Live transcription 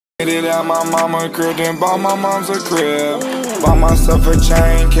It at my mama crib, then bought my mom's a crib. Bought myself a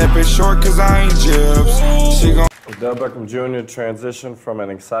chain, kept it short cause I ain't jibs. She gon' Odell Beckham Jr. transitioned from an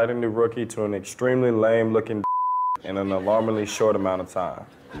exciting new rookie to an extremely lame-looking in an alarmingly short amount of time.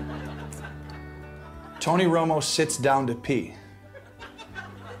 Tony Romo sits down to pee.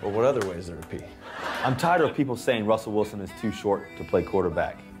 Well, what other way is there to pee? I'm tired of people saying Russell Wilson is too short to play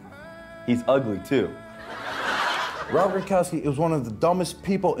quarterback. He's ugly, too. Rob Gronkowski is one of the dumbest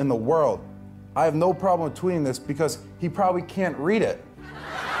people in the world. I have no problem tweeting this because he probably can't read it.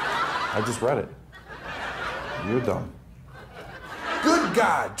 I just read it. You're dumb. Good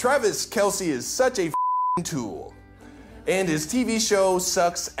God, Travis Kelce is such a tool. And his TV show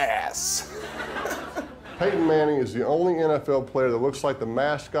sucks ass. Peyton Manning is the only NFL player that looks like the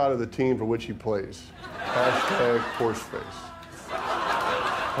mascot of the team for which he plays. Hashtag horseface.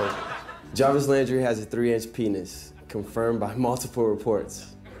 Perfect. Jarvis Landry has a 3-inch penis, confirmed by multiple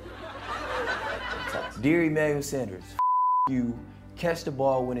reports. Dear Emmanuel Sanders, you catch the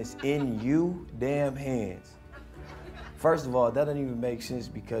ball when it's in you damn hands. First of all, that doesn't even make sense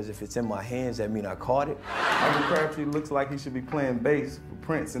because if it's in my hands, that means I caught it. Michael Crabtree looks like he should be playing bass for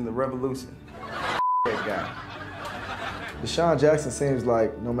Prince in the Revolution. That guy. Deshaun Jackson seems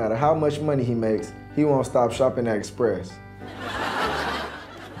like no matter how much money he makes, he won't stop shopping at Express.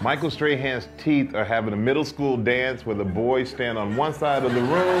 Michael Strahan's teeth are having a middle school dance where the boys stand on one side of the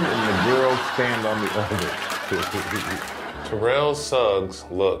room and the girls stand on the other. Terrell Suggs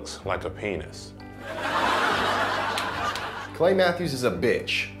looks like a penis. Clay Matthews is a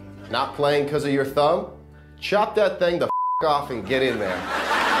bitch. Not playing because of your thumb? Chop that thing the off and get in there.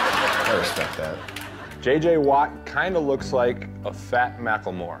 I respect that. J.J. Watt kind of looks like a fat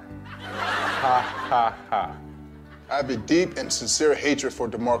Macklemore. Ha, ha, ha. I have a deep and sincere hatred for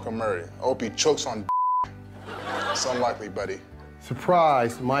DeMarco Murray. I hope he chokes on It's unlikely, buddy.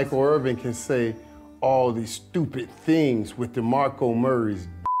 Surprised Michael Irvin can say all these stupid things with DeMarco Murray's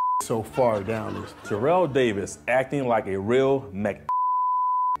so far down his. Terrell Davis acting like a real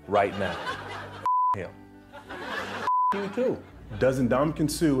right now. Him. You too. Doesn't Ndamukong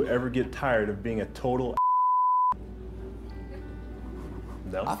Suh ever get tired of being a total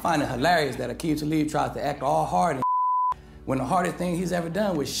No. I find it hilarious that Aqib Talib tries to act all hard and when the hardest thing he's ever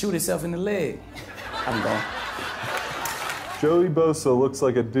done was shoot himself in the leg. I'm gone. Joey Bosa looks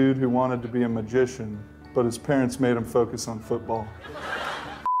like a dude who wanted to be a magician, but his parents made him focus on football.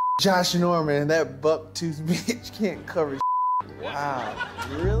 Josh Norman, that buck-tooth bitch can't cover. Wow,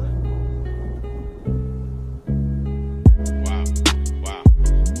 really?